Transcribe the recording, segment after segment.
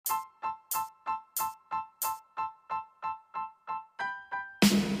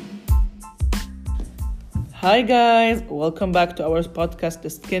Hi guys, welcome back to our podcast, The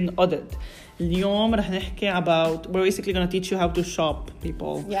Skin Audit. اليوم رح نحكي about, we're basically going to teach you how to shop,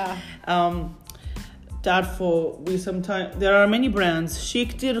 people. Yeah. تعرفوا we sometimes there are many brands شي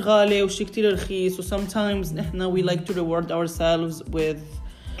كتير غالي وشي كتير رخيص و sometimes نحنا we like to reward ourselves with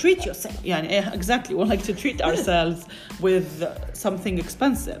Treat yourself. يعني exactly we like to treat ourselves with something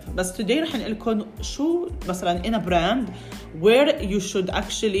expensive. بس today رح نقلكم شو مثلا in a brand where you should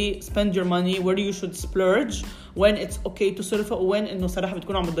actually spend your money, where you should splurge, when it's okay to surf و when إنه صراحة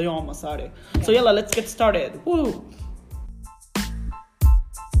بتكونوا عم تضيعوا مصاري. So يلا let's get started. Woo!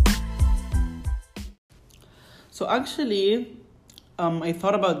 So actually, I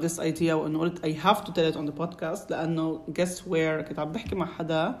thought about this idea وإنه قلت I have to tell it on the podcast لأنه guess where كنت عم بحكي مع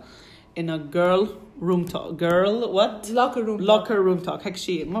حدا in a girl locker room talk هيك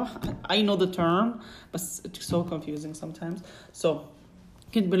شيء I know the term بس it's so confusing sometimes. So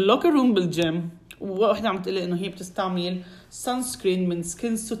كنت بالlocker room بالجيم وواحدة عم تقلي إنه هي بتستعمل sunscreen من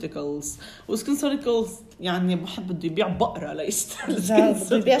SkinCeuticals وSkinCeuticals يعني بده يبيع بقرة ليشتري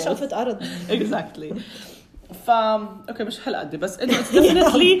بده يبيع شقفة أرض. Exactly. اوكي مش حلقة دي بس انه it's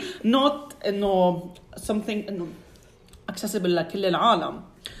definitely not انه something انه accessible لكل العالم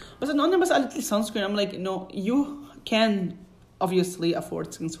بس انه انا بس قالت لي sunscreen I'm like انه you can obviously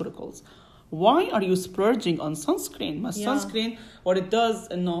afford SkinCeuticals. Why are you splurging on sunscreen? ما sunscreen what it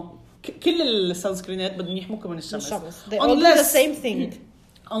does انه كل السانسكرينات بدهم يحموكم من الشمس. They all do the same thing.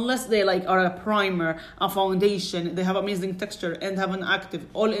 Unless they like are a primer, a foundation, they have amazing texture and have an active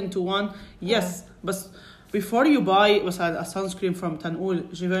all into one. Yes, but before you buy a sunscreen from تنقول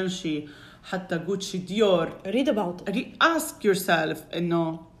Givenchy حتى Gucci, Dior, Read about it. Ask yourself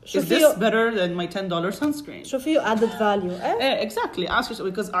إنه is this better than my $10 sunscreen? شو فيه added value exactly. Ask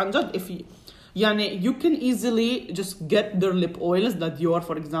yourself because عن جد if you يعني you can easily just get their lip oils that Dior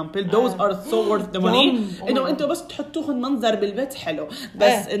for example those are so worth the money إنه أنتوا بس تحطوهم منظر بالبيت حلو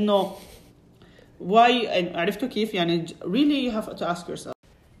بس إنه why عرفتوا كيف يعني really you have to ask yourself.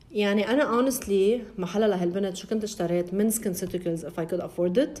 يعني أنا honestly محل لهالبنت شو كنت اشتريت من SkinCeuticals if I could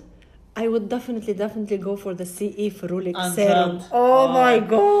afford it I would definitely go for the CE Ferulic serum. Oh my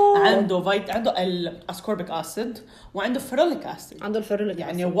god. عنده الاسكوربيك acid وعنده ferulic acid. عنده الفيروليك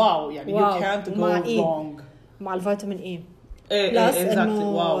يعني واو يعني you can't go wrong. مع الفيتامين اي. بلس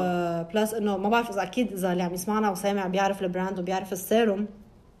انه بلس انه ما بعرف اذا اكيد اذا اللي عم يسمعنا وسامع بيعرف البراند وبيعرف السيروم.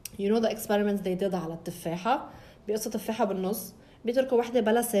 You know the experiments they did على التفاحة بيقصوا تفاحة بالنص بيتركوا واحدة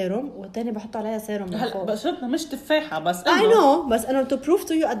بلا سيروم والتاني بحطوا عليها سيروم من فوق. بس مش تفاحة بس I know بس انه to prove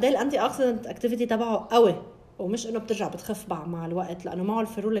to you قد ايه الانتي اوكسيدنت اكتيفيتي تبعه قوي ومش انه بترجع بتخف مع الوقت لانه معه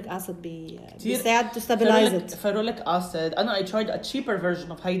الفيروليك اسيد بيساعد to stabilize it. ferulic acid I tried a cheaper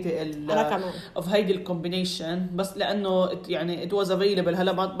version of هيدي الكومبينيشن بس لانه يعني it was available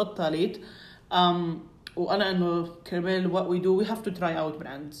هلا ما بطلت وأنا إنه كرمال what we do we have to try out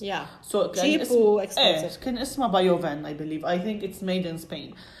brands. Yeah. So cheap و expensive. كان اسمها Biovan I believe. I think it's made in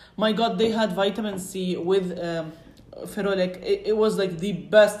Spain. My God, they had vitamin C with ferulic. It was like the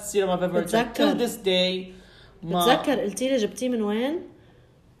best serum I've ever tried. Till this day. بتذكر قلتي لي جبتيه من وين؟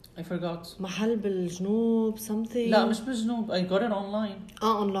 I forgot. محل بالجنوب something. لا مش بالجنوب. I got it online.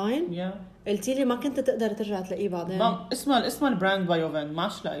 online? Yeah. قلتي لي ما كنت تقدر ترجع تلاقيه بعدين. اسمها البراند Biovan. ما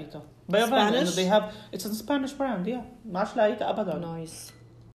عادش لقيته. Biovan they have it's a Spanish brand. Yeah. ما عادش لقيته أبدا. Nice.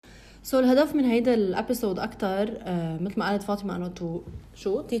 So الهدف من هيدا الابيسود أكتر مثل ما قالت فاطمة إنه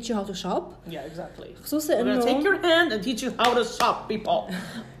شو teach you how to shop. Yeah, exactly. خصوصي إنه We're gonna take your hand and teach you how to shop, people.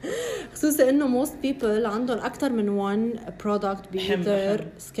 خصوصي إنه most people عندهم أكتر من one product بيقدر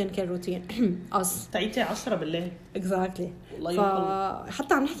skin care routine. تعيتي 10 بالليل. Exactly.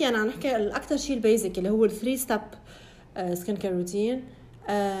 فحتى عم نحكي الأكتر شيء البيزك اللي هو 3 step skin care routine.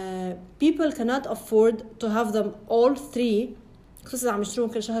 People cannot afford to have them all 3. خصوصا عم يشترون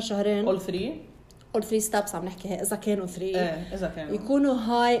كل شهر شهرين all 3 steps عم نحكي إذا كانوا 3 إذا كانوا يكونوا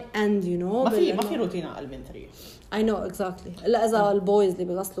high end you know ما في روتين أقل من 3 I know exactly إلا إذا البويز اللي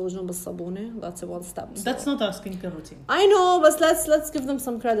بيغسلوا وجههم بالصابونة that's one step so. That's not a skincare routine I know but let's give them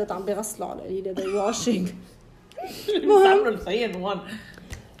some credit عم بيغسلوا على القليلة they washing بيستعملوا الخيين one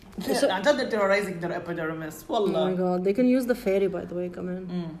عن جد terrorizing their epidermis والله oh my god they can use the fairy by the way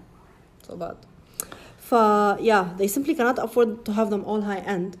كمان so bad yeah they simply cannot afford to have them all high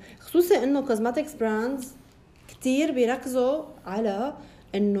end خصوصي انه cosmetics brands كتير بيركزوا على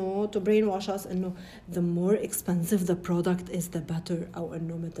انه to brainwash us انه the more expensive the product is the better او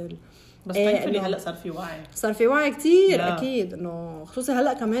انه مثل بس thankfully هلا صار في وعي كتير اكيد انه خصوصا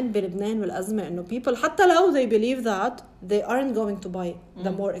هلا كمان بلبنان والازمه انه people حتى لو they believe that they aren't going to buy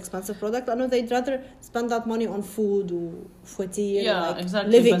the more expensive product لانه they'd rather spend that money on food وفواتير like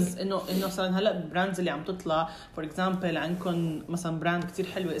exactly. living. بس انه صار هلا براندز اللي عم تطلع for example عندكم مثلا براند كتير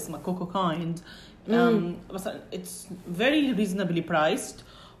حلوه اسمها كوكو كايند مثلا it's very reasonably priced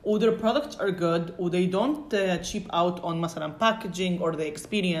or their products are good or they don't cheap out on مثلا packaging or the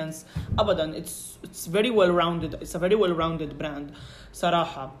experience أبدا. it's very well rounded. It's a very well rounded brand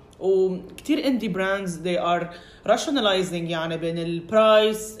صراحة. وكتير indie brands they are rationalizing يعني بين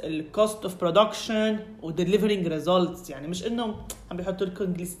البرايس الcost of production و delivering results. يعني مش إنه عم بيحطوا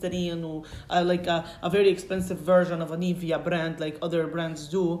لكم جليسترين و like a very expensive version of a Nivea brand like other brands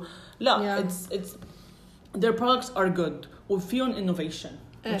do. لا it's their products are good وفيهم innovation.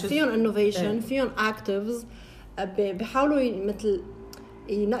 فيهم innovation فيهم actives بيحاولوا مثل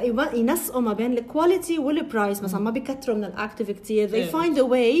ينسقوا ما بين الكواليتي والبرايس مثلا ما بيكتروا من الاكتيف كتير. they find a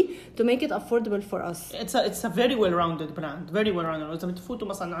way to make it affordable for us. it's a very well rounded brand very well rounded. إذا بتفوتوا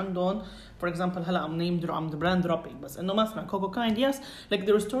مثلا عندهم for example هلا عم the brand dropping بس إنه مثلا كوكو كايند yes like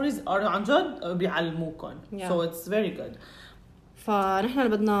their stories are عن جد بيعلموكم so it's very good. فنحن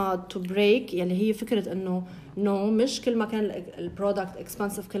بدنا to break يلي هي فكرة إنه مش كل ما كان البرودكت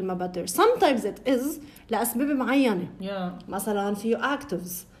expensive كل ما better. sometimes it is لأسباب معينة. مثلا فيه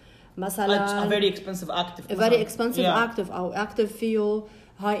actives مثلا a very expensive active very expensive active أو active فيه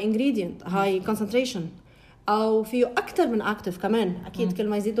high ingredient high concentration أو فيه أكتر من active كمان أكيد. كل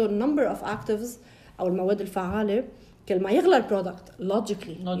ما يزيدوا number of actives أو المواد الفعالة كل ما يغلى البرودكت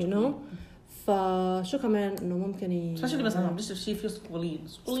logically you know. فشو كمان انه ممكن especially مثلا عم بيشتري شيء فيه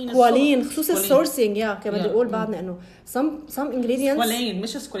سكوالين خصوصا السورسينج كما بدي اقول بعدنا انه some ingredients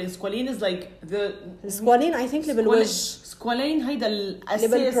سكوالين is like the سكوالين I think اللي بالوجه سكوالين هيدا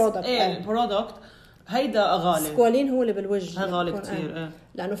الاساس البرودكت هيدا غالي. سكوالين هو اللي بالوجه غالي كتير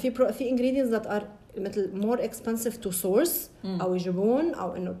لانه في ingredients that are مثل more expensive to source او يجيبون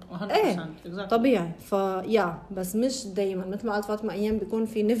او انه طبيعي بس مش دايما مثل ما قالت فاطمه ايام بيكون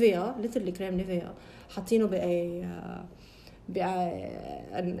في نيفيا ليترلي كريم نيفيا حاطينه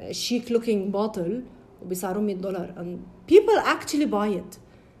شيك looking bottle وبيسعروا $100 and people actually buy it.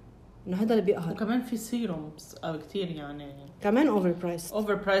 انه هذا اللي بيقهر. وكمان في سيرومز كتير يعني كمان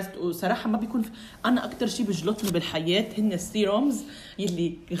overpriced وصراحه ما بيكون انا اكتر شيء بجلطني بالحياه هن السيرومز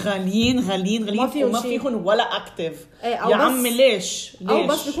يلي غاليين وما فيهم ولا اكتيف. يا عمي ليش او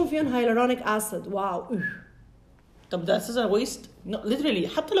بس بيكون فيهم هايلورونيك اسيد. واو طب that's a waste. No, literally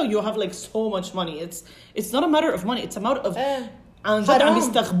حتى لو you have like so much money it's not a matter of money it's a matter of عن جد عم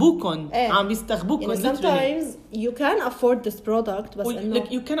بيستغبوكم يعني sometimes you can afford this product بس إنه like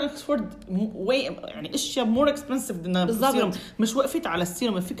you can afford way يعني أشياء more expensive than السيروم. مش وقفت على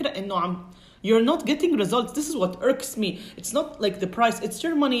السيروم الفكرة إنه you're not getting results. This is what irks me. It's not like the price. It's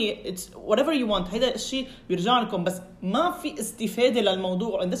your money. It's whatever you want. هذا الشيء بيرجع لكم بس ما في استفادة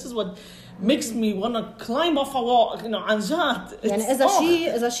للموضوع. And this is what makes me wanna climb off a wall. إنه عن جد. يعني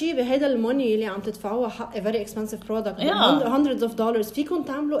إذا شيء بهذا الموني اللي عم تدفعوه حق a very expensive product hundreds of dollars فيكم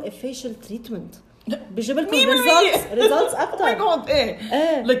تعملوا a facial treatment. بيجيب لكم results أكتر. Oh my god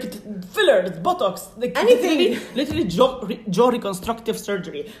like fillers botox like anything literally jaw reconstructive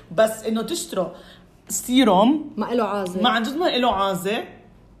surgery بس إنه تشتروا سيروم ما له عازة ما عن جد ما له عازة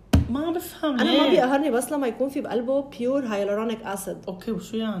ما بفهم أنا ما بيقهرني بس لما يكون في بقلبه pure hyaluronic acid. أوكي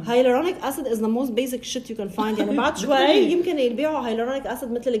وشو يعني hyaluronic acid is the most basic shit you can find. يعني بعد شوي يمكن يبيعوا hyaluronic acid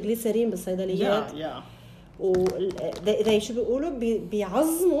مثل الجليسرين بالصيدليات وإذا شو بيقولوا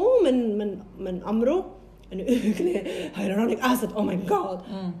بيعظموا من أمره إنه hyaluronic acid oh my god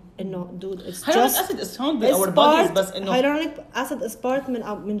إنه dude it's hyaluronic acid is found by our bodies بس إنه hyaluronic acid is part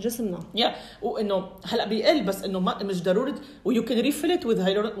من جسمنا وإنه هلأ بيقل بس إنه ما مش ضروري و you can refill it with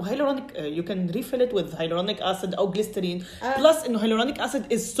hyaluronic you can refill it with hyaluronic acid أو glycerin plus إنه hyaluronic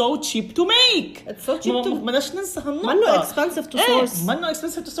acid is so cheap to make. It's so cheap to مناش ننسى هالنقطة. منه expensive to source. منه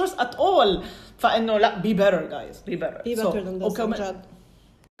expensive to source at all. فإنه لا be better guys be better than this.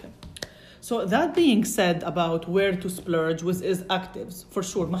 So that being said about where to splurge with is actives for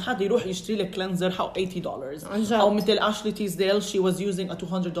sure. ما حد يروح يشتري لك cleanser حق $80 أو مثل Ashley Tisdale she was using a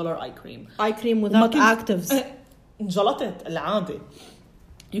 $200 eye cream without actives. انجلطت العادة.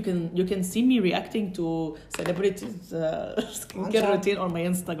 You can see me reacting to celebrities skincare routine on my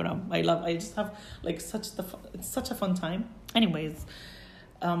Instagram. I just have like it's such a fun time. Anyways,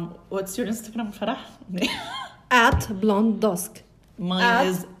 what's your Instagram, Farah? @blondedusk. Mine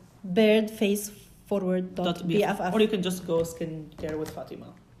is birdfaceforward.bff. or you can just go skincare with Fatima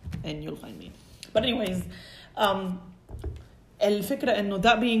and you'll find me. But anyways, الفكرة إنه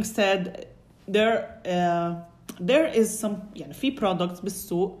that being said there is some يعني في products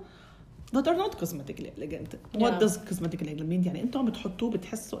بالسوق that are not cosmetically elegant. What does cosmetically elegant mean؟ يعني أنتوا عم بتحطوه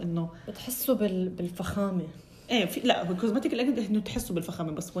بتحسوا إنه بالفخامة. إيه في لا cosmetically elegant إنه تحسوا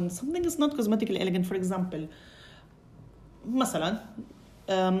بالفخامة بس when something is not cosmetically elegant for example مثلا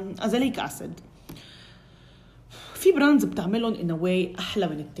azelaic acid في براندز بتعملهم in a way أحلى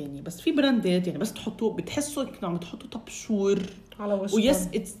من التاني بس في براندات يعني بس تحطوه بتحسوا إنه عم تحطوا طبشور على وشكم. yes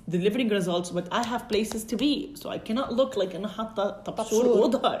it's delivering results but I have places to be so I cannot look like إنه حاطة طبشور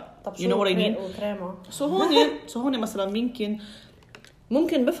وظهر you know what I mean وكريمة. so هون مثلا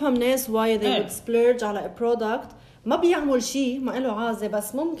ممكن بفهم ناس why they would splurge على a product ما بيعمل شيء ما له عازة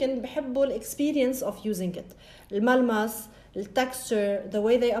بس ممكن بحبوا ال experience of using it الملمس التكستشر the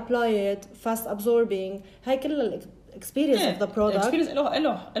way they apply it fast absorbing هاي كل ال experience of the product experience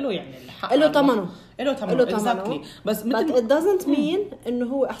له يعني الحق له ثمنه exactly بس but it doesn't mean إنه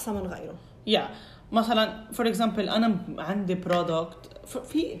هو أحسن من غيره مثلا for example أنا عندي product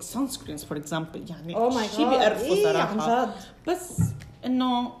في sunscreens for example يعني شيء بيقرفوا صراحة بس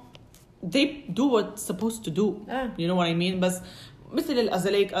إنه they do what's supposed to do you know what I mean بس مثل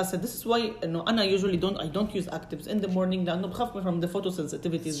الأزاليك أسيد this is why إنه أنا usually I don't use actives in the morning لأنه بخاف from the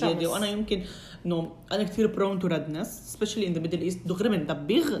photosensitivity زيادة وأنا يمكن إنه أنا كتير prone to redness especially in the Middle East دغري من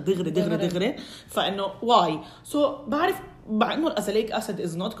دبيغ دغري فإنه why so بعرف إنه الأزاليك أسيد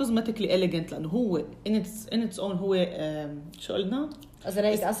is not cosmetically elegant لأنه هو in its own هو شو قلنا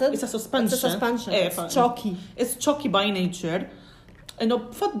أزاليك أسيد it's a suspension it's chalky by nature إنه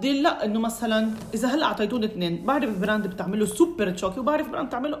بفضل لا إنه مثلاً إذا هلا أعطيتون اثنين بعرف براند بتعمله سوبر تشوكي وبعرف براند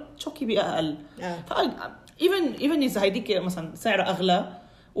بتعمله تشوكي بأقل even إذا هيديك مثلاً سعره أغلى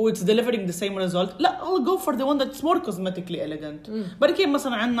و it's delivering the same result لا I'll go for the one that's more cosmetically elegant بركي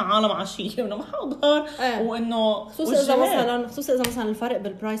مثلاً عنا عالم عشية وإنه ما حاضر وإنه خصوصا إذا مثلاً الفرق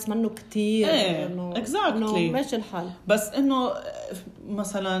بالبرايس منه كتير exactly ماشي الحال بس إنه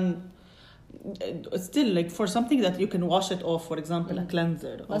مثلاً still like for something that you can wash it off for example a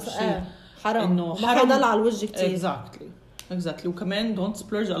cleanser or شيء حرام إنه ما حيضل على الوجه كتير exactly وكمان don't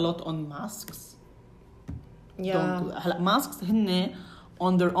splurge a lot on masks هلا masks هن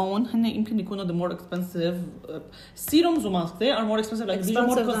on their own هن يمكن يكونوا the more expensive serums و masks they are more expensive like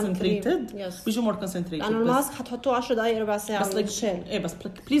بيجوا more concentrated بيجوا more concentrated لأنه الماسك حتحطوه 10 دقايق ربع ساعة بس like بس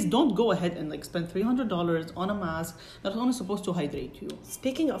please don't go ahead and like spend $300 on a mask that's only supposed to hydrate you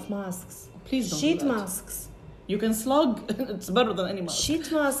speaking of masks please don't sheet do that. masks you can slug it's better than any mask sheet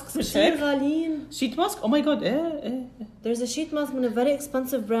masks كتير غاليين sheet mask oh my god there's a sheet mask من a very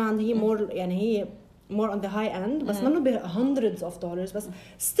expensive brand هي more يعني هي more on the high end بس منه ب hundreds of dollars بس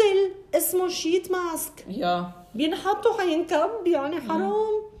still اسمه sheet mask بينحطوا حينكب يعني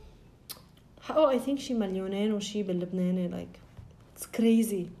حرام حقه I think شي مليونين وشي باللبناني like it's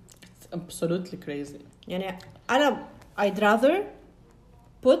crazy it's absolutely crazy يعني أنا I'd rather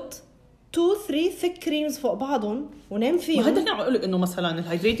put 2-3 thick creams فوق بعضهم ونام فيهم وهذا اللي عم اقول إنه مثلا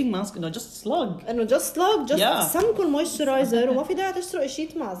الهايدريتنج ماسك إنه just slug سمكوا المويسترايزر وما في داعي تشتروا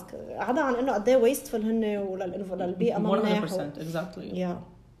شيت ماسك عدا عن إنه قديه ويستفل هن وللبيئة ما مناح 100% exactly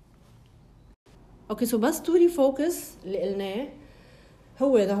okay so بس to refocus اللي قلناه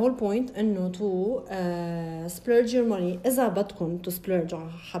هو the whole point إنه to splurge your money إذا بدكم to splurge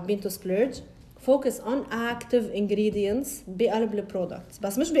حابين to splurge focus on active ingredients بقلب البرودكتس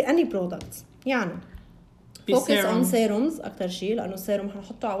بس مش بأني products يعني focus on serums أكتر شيء لأنه السيروم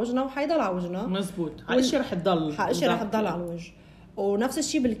حنحطه على وجهنا وحيضل على وجهنا مزبوط هالشيء رح يضل على الوجه ونفس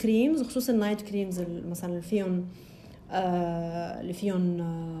الشيء بالكريمز خصوصا النايت كريمز مثلا اللي فيهم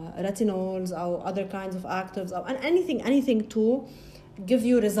retinols أو other kinds of actives أو anything to give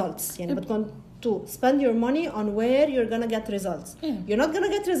you results يعني بدكم to spend your money on where you're gonna get results. You're not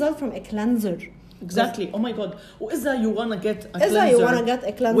gonna get results from a cleanser. Exactly. Oh my god. وإذا you wanna get a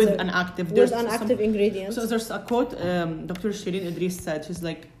cleanser with an active ingredient. So there's a quote Dr. Shirin Idris said. She's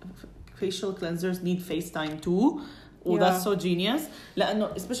like, facial cleansers need face time too. that's so genius. لأنه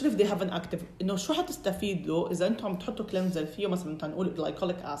especially if they have an active. إنه شو حتستفيدوا إذا أنتم عم تحطوا cleanser فيه مثلا تنقول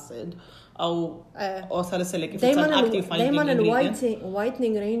glycolic acid أو salicylic. دايما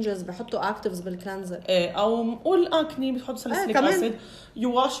الوايتنينج رينجز بحطوا actives بالكلينزر. أو الأكني بتحط salicylic acid. You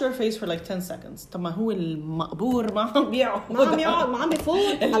wash your face for like 10 seconds. طب ما هو المقبور ما عم بيقعد. ما عم بيفوت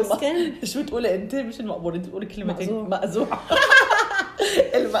على السكن. شو تقولي أنت مش المقبور أنت تقولي كلمتين مأزوع.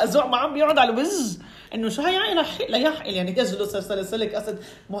 المأزوع ما عم بيقعد على الوجه. إنه شو هي لا يحقل يعني تجلس ساليسيليك أسيد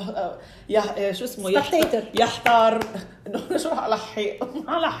شو اسمه يحتار إنه شو على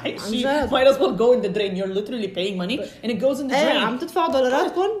حق شيء might as well go in the drain. You're literally paying money and it goes in the drain. عم تدفعوا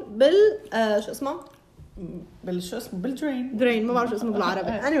دولاراتكم بال شو اسمه بالشو اسمه بالدرين درين ما بعرف شو اسمه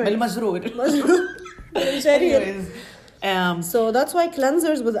بالعربي anyway بالمجرور بالجرير. Anyways, So that's why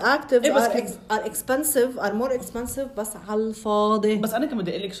cleansers with actives إيه بس are expensive, are more expensive بس على الفاضي. بس أنا كمان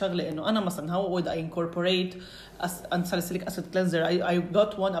بدي أقول لك شغلة إنه أنا مثلا how would I incorporate unsalicylic acid cleanser. I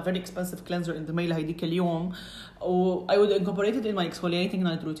got one a very expensive cleanser in the mail هيديك اليوم. I would incorporate it in my exfoliating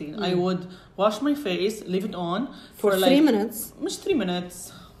night routine. I would wash my face, leave it on for 3 minutes. مش 3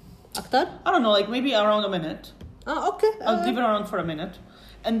 minutes. أكتر؟ I don't know, like maybe around a minute. Okay. I'll leave it around for a minute,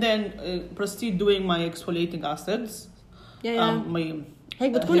 and then proceed doing my exfoliating acids. My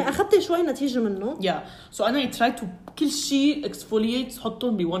هيك بتكوني أخذتي شوي نتيجة منه. Yeah. So أنا I try to كل شيء exfoliates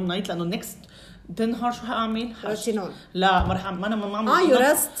حطهم ب one night لأنه next تنهار شو هعمل؟ ريتينول. لا ما رح أنا ما أعمل. you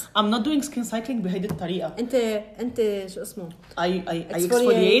rest. I'm not doing skin cycling بهيدي الطريقة. أنت شو اسمه؟ I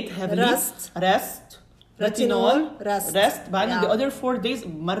exfoliate heavily. Rest. ريتينول. Rest. بعدين the other 4 days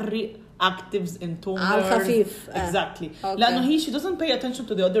مري actives in toner. على الخفيف. Exactly. لأنه she doesn't pay attention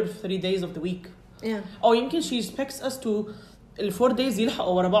to the other 3 days of the week. أو يمكن she expects us to ال 4 days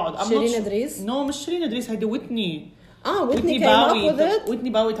يلحقوا ورا بعض. شيرين إدريس؟ No مش شيرين إدريس هيدي ويتني. ويتني باوي. ويتني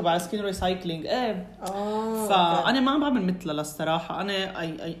باوي تبع سكين ريسايكلينج. فأنا ما بعمل مثلها للصراحة. أنا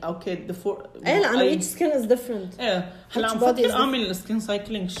okay the 4. لأنه each skin is different. هلا عم فكر أعمل سكين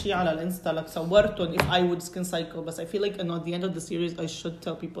سايكلينج شيء على الانستا لك صورتهم if I would skin cycle. بس I feel like at the end of the series I should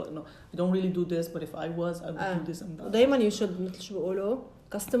tell people no I don't really do this but if I was I would do this and that. دايما you should مثل شو بيقولوا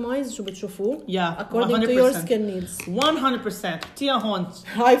customize شو بتشوفوه. According 100%. to your skin needs. 100%. Tia هون.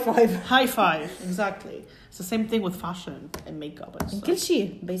 High five. Exactly. It's the same thing with fashion and makeup and stuff. كل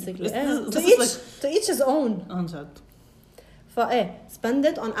شيء basically. To each his own. عن جد. spend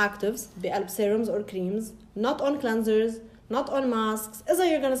it on actives بقلب serums or creams, not on cleansers, not on masks. إذا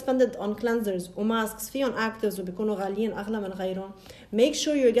you're gonna spend it on cleansers وmasks فيهم actives وبيكونوا غاليين أغلى من غيرهم, make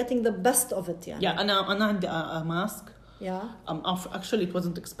sure you're getting the best of it يعني. أنا عندي a mask. Actually it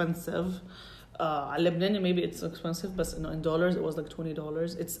wasn't expensive. على لبناني maybe it's expensive but in dollars it was like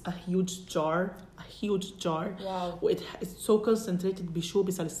 $20. It's a huge jar. Wow. It's so concentrated بشو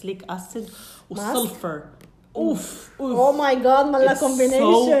بساليسيليك acid وsulfur. Oof. Oh my god, mala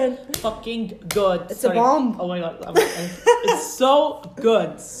combination. So fucking good. It's a bomb. Oh my god. It's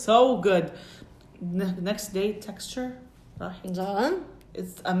so good. Next day texture.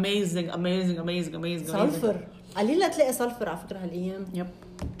 It's amazing. Sulfur. قليل تلاقي سلفر على فكرة هالأيام. Yep.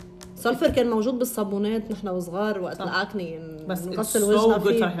 سلفر كان موجود بالصابونات نحن وصغار وقت الأكني نغسل وجهنا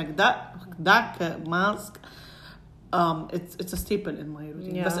فيه. That mask it's a staple in my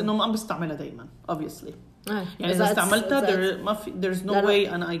routine. بس إنه ما عم بستعملها دايما obviously. يعني إذا استعملتها there's no way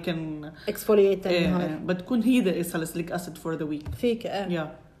and I can exfoliate النهار. بتكون هي the salicylic acid for the week. فيك Yeah.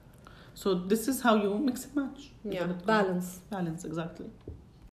 So this is how you mix and match. Balance exactly.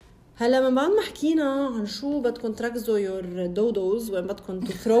 هلا من بعد ما حكينا عن شو بدكم تركزوا your dodos وين بدكم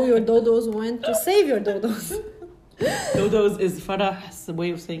to throw your dodos وين to save your dodos. Dodos is Farah's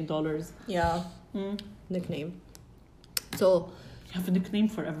way of saying dollars. Nickname. So you have a nickname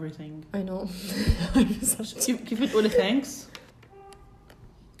for everything. I know. كيف بتقولي thanks?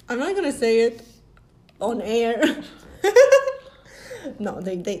 I'm not gonna say it on air. No,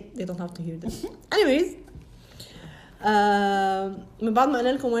 they don't have to hear this. Anyways, من بعد ما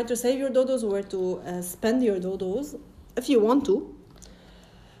قلنا لكم where to save your dodos or where to spend your dodos if you want to.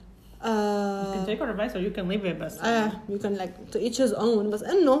 You can take our advice or you can leave it best. You can like to each his own. بس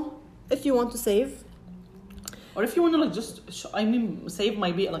إنه if you want to save. Or if you want to like just save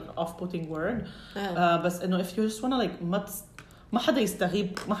might be like off-putting word. بس إنه if you just want to like ما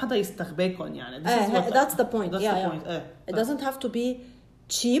حدا يستغبيكم يعني. That's the point. It doesn't have to be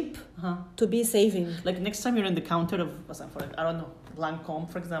cheap to be saving. Like next time you're in the counter of for I don't know Lancome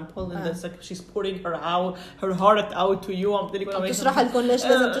for example and there's like she's pouring her heart out to you. I'm telling you. تشرح لكم ليش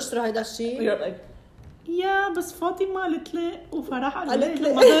لازم تشتروا هذا الشيء. You're like بس فاطمة قالت لي وفرح قالت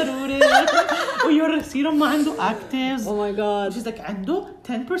لي ما ضروري ويور سيروم ما عنده actives. Oh my god. She's like عنده 10%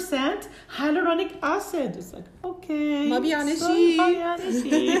 hyaluronic acid. It's like okay. ما بيعني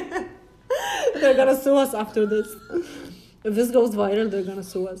شيء. They're gonna sue us after this. If this goes viral, they're gonna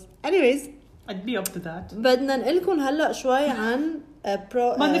sue us. Anyways, I'd be up to that. بدنا نقلكم هلا شوي عن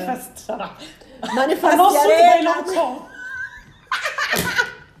manifest صراحة. manifest يا ريت.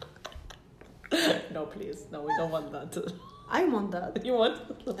 No, please. No, we don't want that. I want that. You want?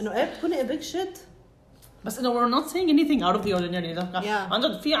 إنه تكوني a big shit. But no, we're not saying anything out of the ordinary. I'm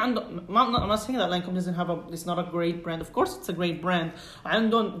not saying that Lancome doesn't have it's not a great brand. Of course, it's a great brand.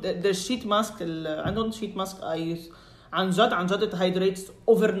 The sheet mask. عندهم sheet mask I use. عن جد it hydrates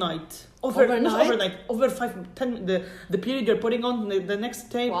overnight. overnight over 5-10 the period you're putting on the next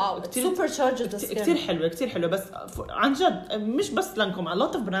day. Wow, it's supercharged the skin. كتير حلوة بس عن جد مش بس لانكم a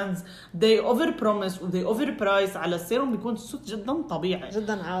lot of brands they over promise و they over price على السيروم بيكون صوت جدا طبيعي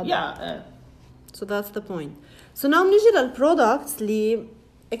جدا عادي. So that's the point. So now بنيجي للبرودكتس اللي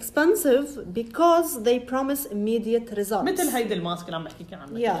expensive because they promise immediate results. مثل هيدي الماسك اللي عم بحكيك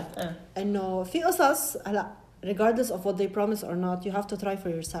عنها. إنه في قصص هلا regardless of what they promise or not you have to try for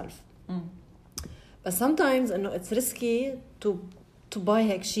yourself. But sometimes إنه it's risky to buy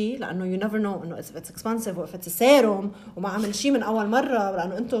هيك شيء لأنه you never know إنه if it's expensive or if it's a serum وما عمل شيء من أول مرة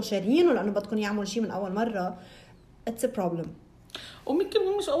ولأنه أنتوا شاريينه لأنه بدكم يعمل شيء من أول مرة it's a problem.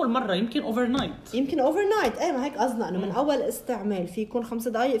 وممكن مش أول مرة يمكن overnight. ما هيك قصدنا إنه من أول استعمال في يكون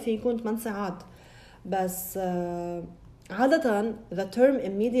 5 دقايق في يكون 8 ساعات بس عادة the term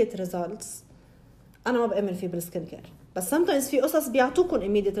immediate results أنا ما بأمن فيه بالسكين كير بس sometimes في قصص بيعطوكم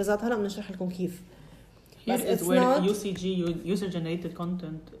immediate results هلا بنشرح لكم كيف. Here is where UCG user generated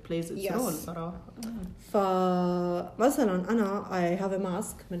content plays its role صراحة. فمثلا أنا I have a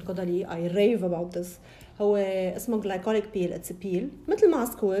mask من كودالي I rave about this. هو اسمه glycolic peel. It's a peel مثل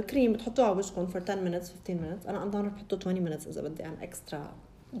ماسك هو كريم بتحطوه على وجهكم for 10 minutes 15 minutes. أنا أمضان بحطه 20 minutes إذا بدي أنا extra.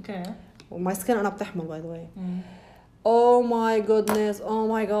 Okay. وماي سكين أنا بتحمل by the way. Oh my goodness. Oh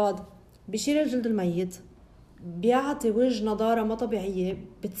my god. بيشيل الجلد الميت بيعطي وجه نضارة ما طبيعية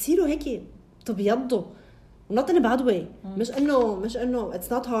بتصيروا هيك تبيضوا not in a bad way. مش إنه it's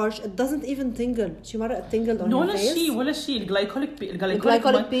not harsh. It doesn't even tingle. شي مرة it tingled on your face. ولا شيء الجلايكوليك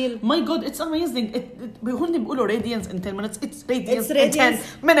peel. My God, it's amazing. هون بيقولوا radiance in 10 minutes. It's radiance in 10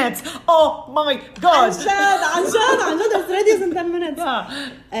 minutes. Oh my God. عن جد it's radiance in 10 minutes.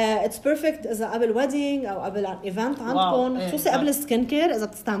 It's perfect إذا قبل wedding أو قبل event عندكم خصوصي قبل السكين كير إذا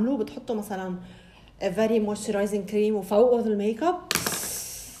بتستعملوه بتحطوا مثلا a very moisturizing cream وفوقه الميك اب.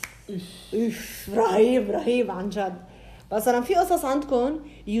 رهيب عن جد. بس أنا في قصص عندكم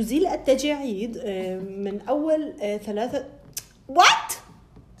يزيل التجاعيد من أول 3 What؟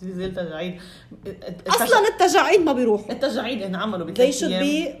 يزيل التجاعيد أصلاً التجاعيد ما بيروحوا. التجاعيد انعملوا ب3 أيام. They should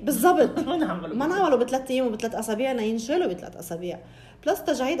be بالضبط. ما انعملوا ب3 أيام وب3 أسابيع ينشلوا ب3 أسابيع. بلس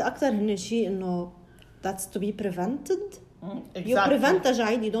التجاعيد أكتر هن شيء إنه that's to be prevented. You prevent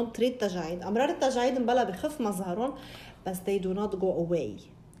تجاعيد you don't treat تجاعيد. أمرار التجاعيد مبلا بخف مظهرهم بس they do not go away.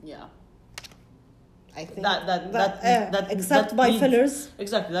 Yeah. I think that except by fillers.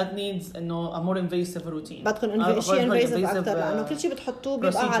 Exactly. That needs a more invasive routine. بدكم شيء invasive أكتر لأنه كل شيء بتحطوه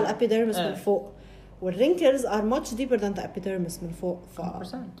بيبقى على الابيديرمس من فوق. والwrinkles are much deeper than the epidermis من فوق.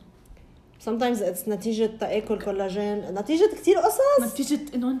 100%. Sometimes it's نتيجة تأكل كولاجين نتيجة كتير قصص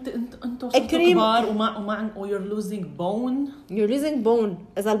نتيجة إنه أنت كبار وما you're losing bone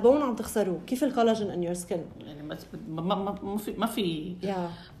إذا البون عم تخسروه كيف الكولاجين in your skin يعني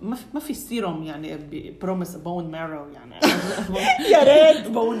ما في سيروم يعني promise bone marrow يعني يا ريت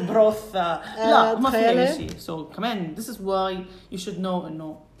bone broth لا ما في أي شيء so كمان this is why you should know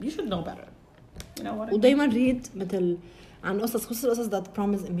إنه you should know better you know what I mean ودايما ريد مثل عن قصص خصوصي القصص that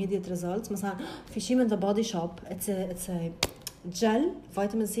promise immediate results مثلا في شيء من the body shop it's a gel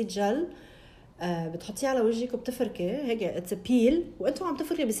vitamin C gel بتحطيه على وجهك وبتفركي هيك it's a peel وانتوا عم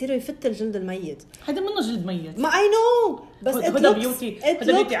تفركي بيصيروا يفت الجلد الميت هذا منه جلد ميت ما I know بس هذا بيوتي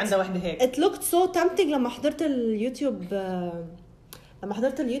عندها وحده هيك it looked so tempting لما حضرت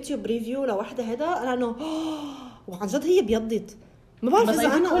اليوتيوب ريفيو لوحده هذا انا انه وعن جد هي بيضت ما بعرف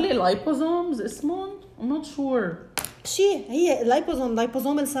اذا انا كل اللايبوزومز اسمهم I'm not sure شيء هي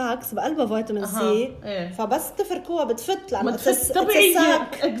لايبوزومال ساكس بقلبها فيتامين سي فبس تفركوها بتفت لأنه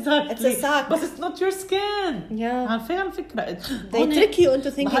طبيعية exactly بس it's not your skin عارفة على فكرة they trick you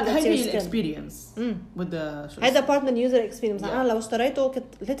into thinking that's your skin experience with the هذا part من user experience أنا لو اشتريته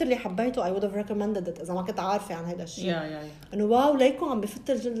كنت literally حبيته I would have recommended it إذا ما كنت عارفة عن هذا الشيء إنه واو ليكو عم بفت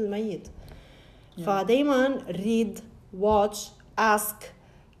الجلد الميت فدايما read watch ask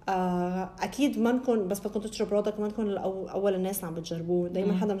اكيد ما نكون بس بدكم تشتروا برودكت ما نكون اول الناس عم بتجربوه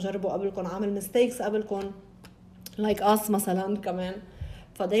دائما حدا مجربه قبلكم عامل ميستيكس قبلكم like us مثلا كمان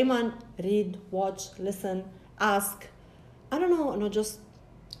فدائما read watch listen ask I don't know no just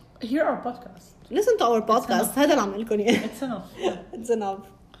hear our podcast listen to our podcast هذا اللي عم لكم اياه it's enough it's enough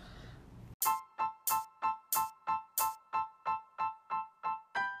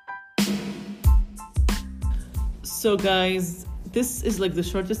so guys this is like the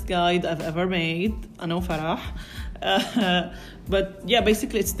shortest guide I've ever made I know Farah but yeah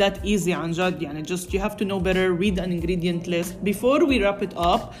basically it's that easy عن جد يعني just you have to know better read an ingredient list before we wrap it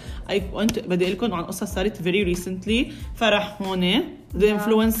up I want بدي لكم عن قصة صارت very recently فرح هون the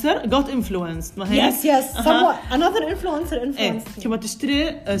influencer got influenced ما هيك؟ yes someone another influencer influenced كما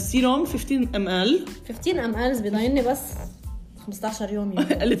تشتري سيروم 15 ml 15 ml بيضايقني بس 15 يوم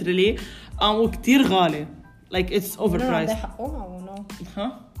literally وكتير غالي like it's overpriced ده حقه أو no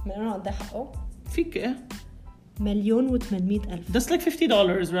ها مليون قد حقه فيك إيه 1,800,000 that's like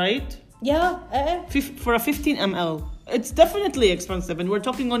 $50 right yeah for a 15 ml it's definitely expensive and we're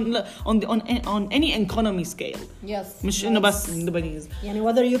talking on any economy scale yes مش إنه بس Lebanese يعني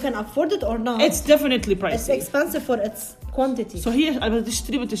whether you can afford it or not it's definitely pricey it's expensive for its quantity so هي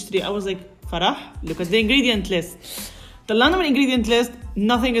بتشتري I was like فرح look at the ingredient list طلعنا من ingredient list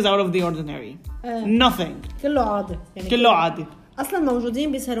nothing is out of the ordinary nothing كله عادي يعني كله عادي اصلا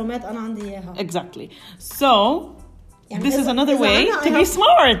موجودين بسيرومات انا عندي اياها exactly so يعني this is another way to be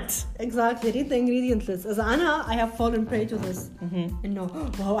smart exactly read the ingredient list as Anna I have fallen prey to this no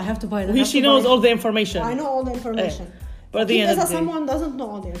wow I have to buy that she knows all the information I know all the information but at the end of the day someone doesn't know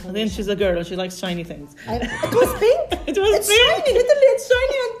all the information then she's a girl and she likes shiny things it was pink it was it's pink shiny literally it's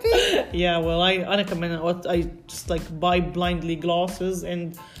shiny and pink yeah well I recommend I just like buy blindly glosses and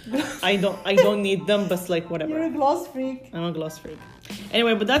I don't need them but like whatever you're a gloss freak I'm a gloss freak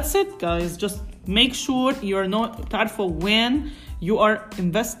anyway but that's it guys just make sure you're not تعرفوا when you are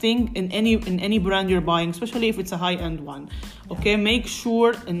investing in any brand you're buying especially if it's a high-end one okay make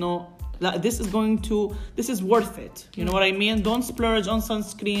sure that this is worth it you know what I mean don't splurge on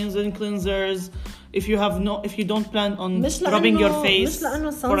sunscreens and cleansers if you don't plan on rubbing your face مش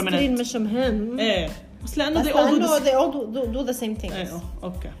لأنه sunscreen مش مهم بس لأنه they all do the same things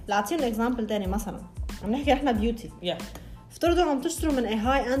okay لأعطينا example تاني مثلا عم نحكي احنا beauty افترضوا عم تشتروا من a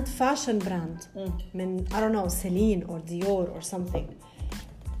high end fashion brand من I don't know Celine or Dior or something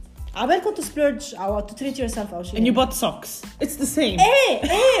عبالكم to splurge أو to treat yourself أو شيء and you bought socks it's the same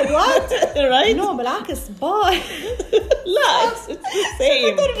what right no بالعكس buy لا it's the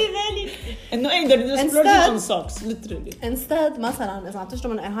same إنه they're splurging on socks literally instead مثلا إذا عم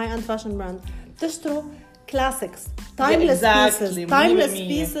تشتروا من a high end fashion brand تشتروا classics timeless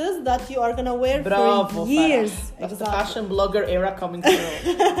pieces that you are gonna wear for years that's the fashion blogger era coming through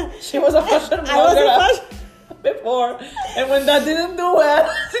she was a fashion blogger before and when that didn't do well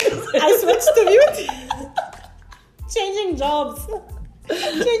I switched to beauty changing jobs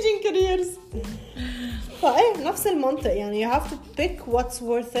changing careers فايه نفس المنطق يعني you have to pick what's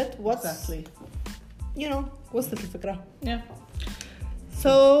worth it what's exactly you know وصلت الفكرة yeah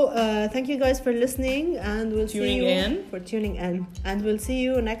so thank you guys for listening and we'll see you for tuning in and we'll see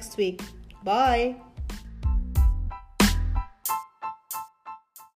you next week bye